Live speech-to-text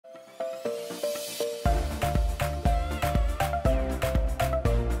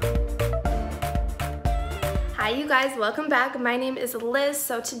you guys, welcome back. My name is Liz.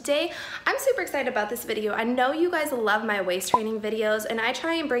 So today I'm super excited about this video. I know you guys love my waist training videos and I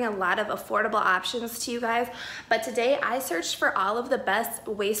try and bring a lot of affordable options to you guys, but today I searched for all of the best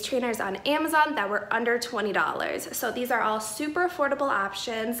waist trainers on Amazon that were under $20. So these are all super affordable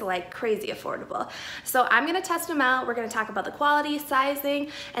options, like crazy affordable. So I'm gonna test them out. We're gonna talk about the quality,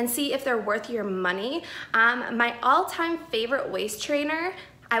 sizing, and see if they're worth your money. My all-time favorite waist trainer,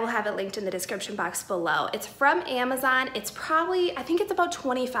 I will have it linked in the description box below. It's from Amazon. It's probably, I think it's about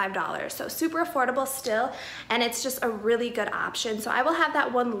 $25, so super affordable still, and it's just a really good option. So I will have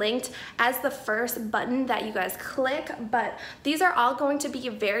that one linked as the first button that you guys click, but these are all going to be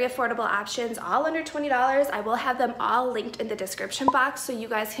very affordable options, all under $20. I will have them all linked in the description box so you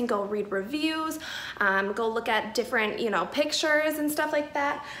guys can go read reviews, go look at different, pictures and stuff like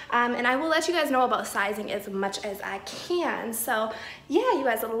that. And I will let you guys know about sizing as much as I can. So yeah, you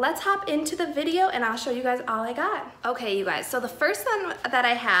guys, let's hop into the video and I'll show you guys all I got. Okay, you guys, so the first one that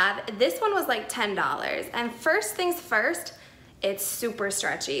I have, this one was like $10. And first things first, it's super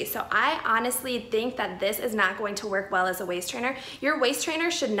stretchy. So I honestly think that this is not going to work well as a waist trainer. Your waist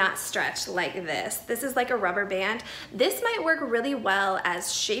trainer should not stretch like this. This is like a rubber band. This might work really well as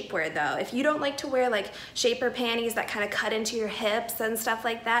shapewear though. If you don't like to wear like shaper panties that kind of cut into your hips and stuff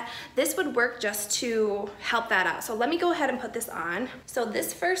like that, this would work just to help that out. So let me go ahead and put this on. So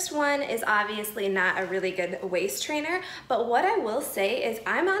this first one is obviously not a really good waist trainer, but what I will say is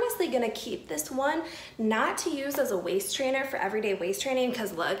I'm honestly gonna keep this one, not to use as a waist trainer for everyday waist training,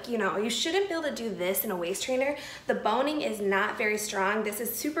 because look, you shouldn't be able to do this in a waist trainer. The boning is not very strong. This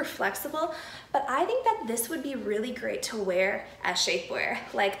is super flexible, but I think that this would be really great to wear as shapewear,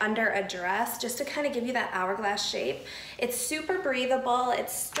 like under a dress, just to kind of give you that hourglass shape. It's super breathable,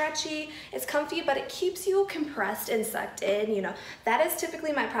 it's stretchy, it's comfy, but it keeps you compressed and sucked in. That is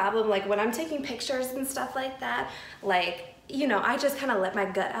typically my problem, like when I'm taking pictures and stuff like that, like, I just kind of let my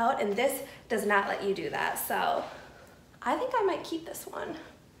gut out, and this does not let you do that. So I think I might keep this one.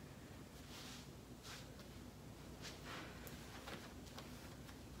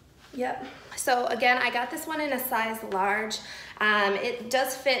 Yep. So again, I got this one in a size large. It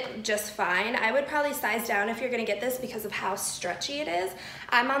does fit just fine. I would probably size down if you're gonna get this because of how stretchy it is.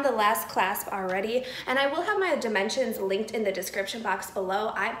 I'm on the last clasp already, and I will have my dimensions linked in the description box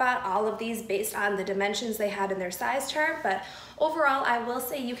below. I bought all of these based on the dimensions they had in their size chart, but overall, I will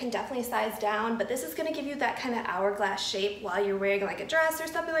say you can definitely size down, but this is gonna give you that kind of hourglass shape while you're wearing like a dress or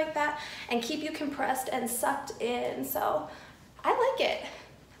something like that, and keep you compressed and sucked in. So I like it.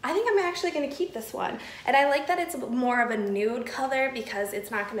 I think I'm actually gonna keep this one. And I like that it's more of a nude color because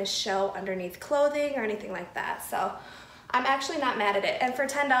it's not gonna show underneath clothing or anything like that. So I'm actually not mad at it. And for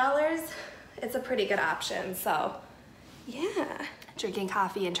 $10, it's a pretty good option, so yeah. Drinking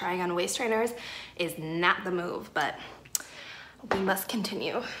coffee and trying on waist trainers is not the move, but we must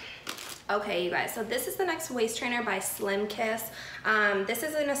continue. Okay, you guys, so this is the next waist trainer by Slim Kiss. This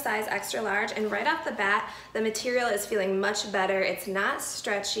is in a size extra large, and right off the bat, the material is feeling much better. It's not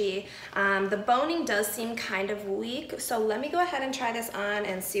stretchy. The boning does seem kind of weak, so let me go ahead and try this on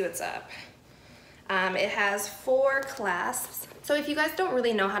and see what's up. It has 4 clasps. So if you guys don't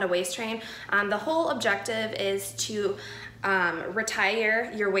really know how to waist train, the whole objective is to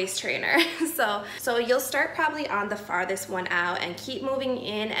retire your waist trainer. So you'll start probably on the farthest one out and keep moving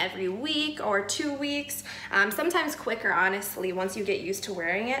in every week or 2 weeks, sometimes quicker, honestly, once you get used to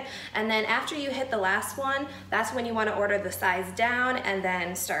wearing it. And then after you hit the last one, that's when you want to order the size down and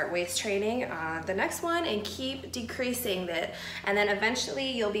then start waist training the next one and keep decreasing it. And then eventually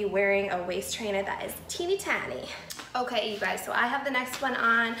you'll be wearing a waist trainer that is teeny tiny. Okay, you guys, so I have the next one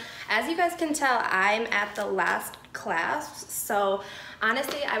on. As you guys can tell, I'm at the last clasp, so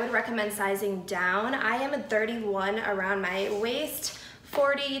honestly I would recommend sizing down. I am a 31 around my waist,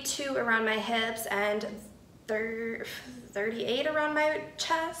 42 around my hips, and 38 around my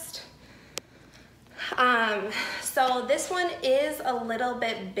chest. So this one is a little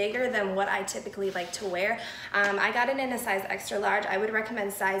bit bigger than what I typically like to wear. I got it in a size extra large. I would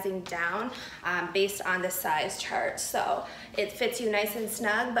recommend sizing down based on the size chart. So it fits you nice and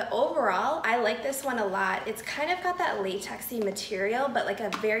snug, but overall, I like this one a lot. It's kind of got that latexy material, but like a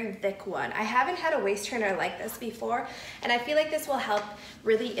very thick one. I haven't had a waist trainer like this before, and I feel like this will help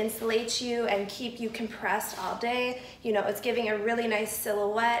really insulate you and keep you compressed all day. It's giving a really nice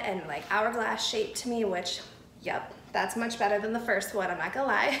silhouette and like hourglass shape to me, which, yep, that's much better than the first one, I'm not gonna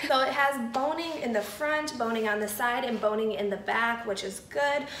lie. So it has boning in the front, boning on the side, and boning in the back, which is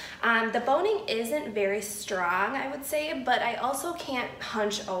good. The boning isn't very strong, I would say, but I also can't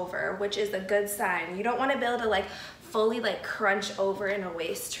hunch over, which is a good sign. You don't wanna be able to like fully like crunch over in a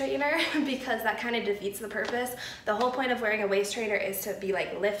waist trainer because that kind of defeats the purpose. The whole point of wearing a waist trainer is to be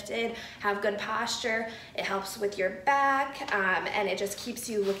like lifted, have good posture. It helps with your back, and it just keeps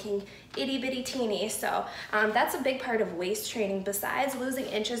you looking itty bitty teeny. So that's a big part of waist training. Besides losing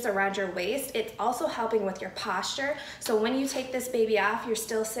inches around your waist, it's also helping with your posture. So when you take this baby off, you're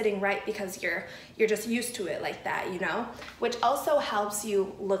still sitting right because you're just used to it like that, you know, which also helps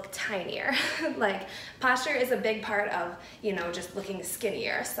you look tinier. Like posture is a big part of, you know, just looking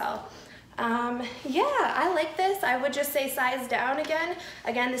skinnier. So yeah, I like this. I would just say size down again.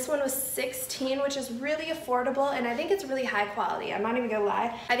 Again, this one was 16, which is really affordable, and I think it's really high quality. I'm not even gonna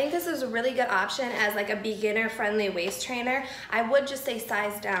lie. I think this is a really good option as like a beginner-friendly waist trainer. I would just say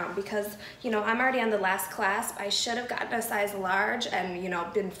size down because, you know, I'm already on the last clasp. I should have gotten a size large and, you know,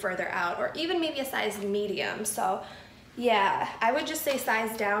 been further out, or even maybe a size medium. So yeah, I would just say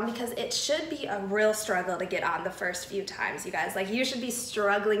size down because it should be a real struggle to get on the first few times, you guys. Like you should be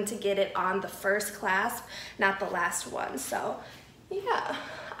struggling to get it on the first clasp, not the last one. So yeah,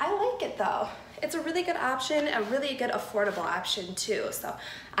 I like it though. It's a really good option, a really good affordable option too. So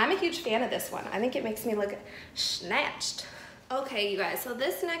I'm a huge fan of this one. I think it makes me look snatched. Okay, you guys, so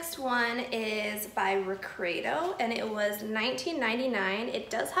this next one is by Recredo, and it was $19.99. It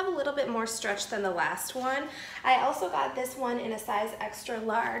does have a little bit more stretch than the last one. I also got this one in a size extra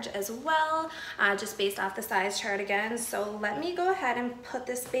large as well, just based off the size chart again. So let me go ahead and put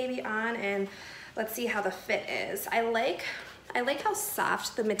this baby on and let's see how the fit is. I like how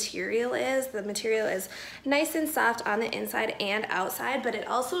soft the material is. The material is nice and soft on the inside and outside, but it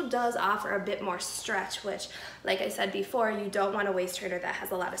also does offer a bit more stretch, which, like I said before, you don't want a waist trainer that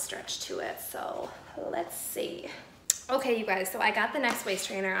has a lot of stretch to it. So let's see. Okay, you guys, so I got the next waist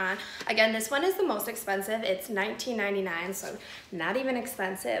trainer on. Again, this one is the most expensive. It's $19.99, so not even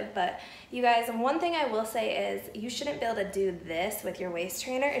expensive. But you guys, one thing I will say is you shouldn't be able to do this with your waist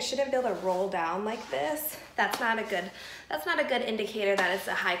trainer. It shouldn't be able to roll down like this. That's not a good indicator that it's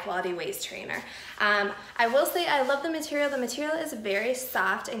a high quality waist trainer. I will say I love the material. The material is very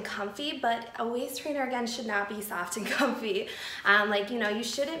soft and comfy, but a waist trainer, again, should not be soft and comfy. Like, you know, you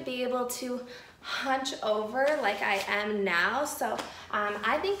shouldn't be able to hunch over like I am now. So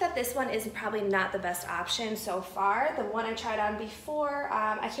I think that this one is probably not the best option so far. The one I tried on before,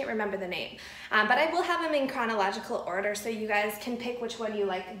 I can't remember the name, but I will have them in chronological order so you guys can pick which one you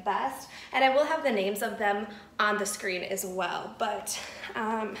like best, and I will have the names of them on the screen as well. But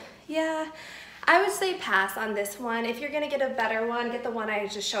yeah, I would say pass on this one. If you're gonna get a better one, get the one I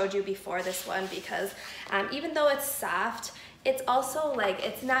just showed you before this one, because even though it's soft, it's also like,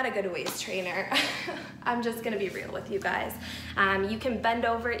 it's not a good waist trainer. I'm just gonna be real with you guys. You can bend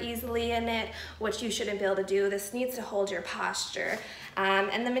over easily in it, which you shouldn't be able to do. This needs to hold your posture.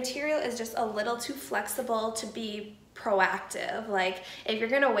 And the material is just a little too flexible to be proactive. Like if you're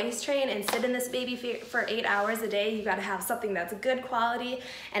gonna waist train and sit in this baby for 8 hours a day, you gotta have something that's good quality,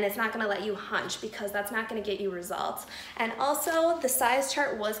 and it's not gonna let you hunch because that's not gonna get you results. And also the size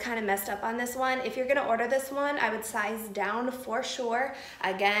chart was kind of messed up on this one. If you're gonna order this one, I would size down for sure.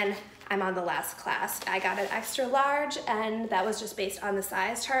 Again, I'm on the last class. I got an extra large, and that was just based on the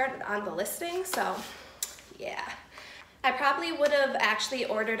size chart on the listing. So yeah. I probably would have actually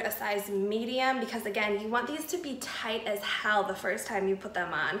ordered a size medium because, again, you want these to be tight as hell the first time you put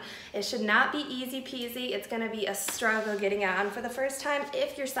them on. It should not be easy peasy. It's gonna be a struggle getting on for the first time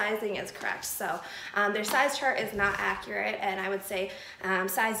if your sizing is correct. So their size chart is not accurate, and I would say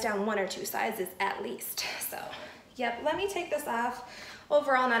size down 1 or 2 sizes at least. So yep, let me take this off.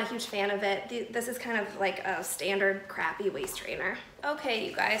 Overall, not a huge fan of it. This is kind of like a standard crappy waist trainer. Okay,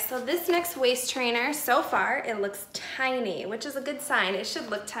 you guys, so this next waist trainer, so far, it looks tiny, which is a good sign. It should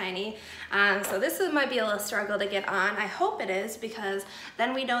look tiny. So this might be a little struggle to get on. I hope it is, because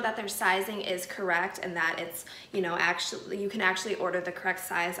then we know that their sizing is correct and that it's, you know, actually, you can actually order the correct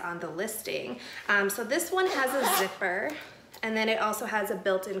size on the listing. So this one has a zipper. And then it also has a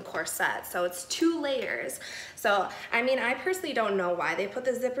built-in corset, so it's 2 layers. So, I mean, I personally don't know why they put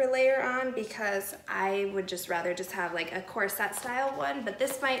the zipper layer on, because I would just rather just have like a corset style one, but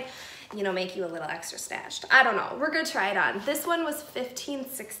this might, you know, make you a little extra snatched. I don't know, we're gonna try it on. This one was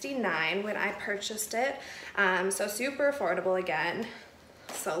 $15.69 when I purchased it, so super affordable again.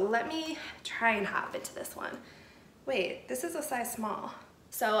 So let me try and hop into this one. Wait, this is a size small.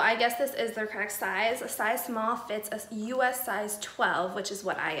 So I guess this is their correct size. A size small fits a US size 12, which is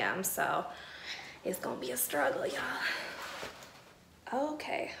what I am, so it's gonna be a struggle, y'all.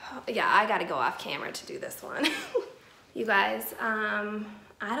 Okay, yeah, I gotta go off camera to do this one. You guys, I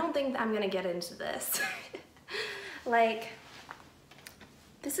don't think I'm gonna get into this. Like,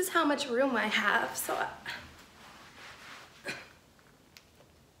 this is how much room I have, so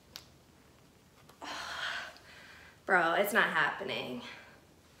Bro, it's not happening.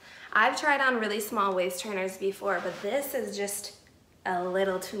 I've tried on really small waist trainers before, but this is just a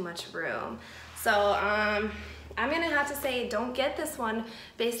little too much room. So I'm gonna have to say don't get this one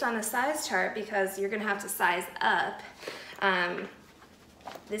based on the size chart because you're gonna have to size up.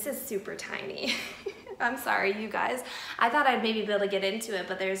 This is super tiny. I'm sorry, you guys. I thought I'd maybe be able to get into it,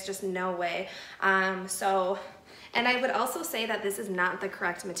 but there's just no way. And I would also say that this is not the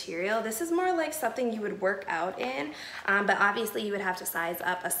correct material. This is more like something you would work out in, but obviously you would have to size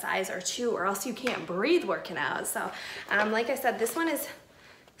up a size or two or else you can't breathe working out. So like I said, this one is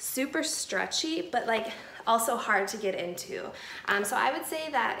super stretchy, but like also hard to get into. So I would say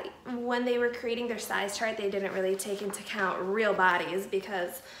that when they were creating their size chart, they didn't really take into account real bodies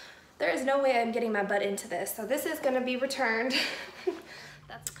because there is no way I'm getting my butt into this. So this is gonna be returned.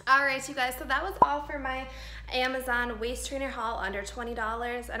 All right, you guys, so that was all for my Amazon waist trainer haul under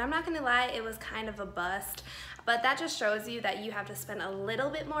 $20. And I'm not gonna lie, it was kind of a bust. But that just shows you that you have to spend a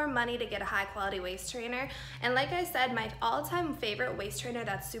little bit more money to get a high quality waist trainer. And like I said, my all-time favorite waist trainer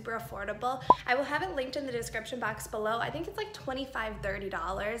that's super affordable, I will have it linked in the description box below. I think it's like $25,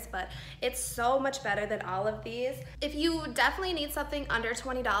 $30, but it's so much better than all of these. If you definitely need something under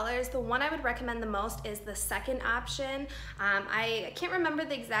 $20, the one I would recommend the most is the second option. I can't remember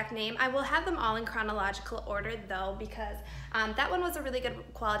the exact name. I will have them all in chronological order though, because that one was a really good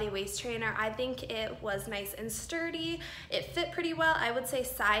quality waist trainer. I think it was nice and sturdy. It fit pretty well. I would say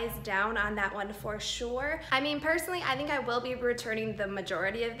size down on that one for sure. I mean, personally, I think I will be returning the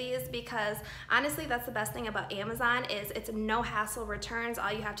majority of these because honestly, that's the best thing about Amazon is it's no hassle returns.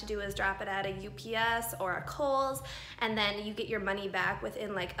 All you have to do is drop it at a UPS or a Kohl's and then you get your money back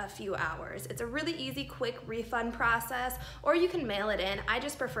within like a few hours. It's a really easy, quick refund process, or you can mail it in. I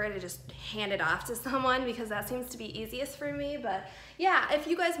just prefer to just hand it off to someone because that seems to be easiest for me. But yeah, if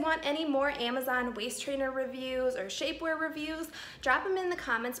you guys want any more Amazon waist trainer reviews or shapewear reviews, drop them in the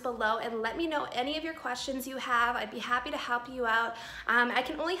comments below and let me know any of your questions you have. I'd be happy to help you out. I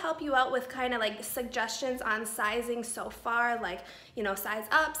can only help you out with kind of like suggestions on sizing so far, like, you know, size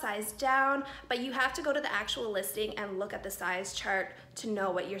up, size down, but you have to go to the actual listing and look at the size chart to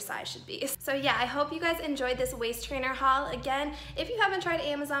know what your size should be. So yeah, I hope you guys enjoyed this waist trainer haul. Again, if you haven't tried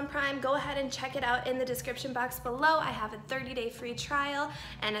Amazon Prime, go ahead and check it out in the description box below. I have a 30-day free trial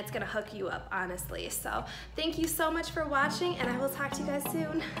and it's gonna hook you up, honestly. So thank you so much for watching and I will talk to you guys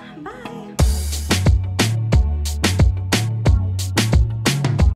soon. Bye.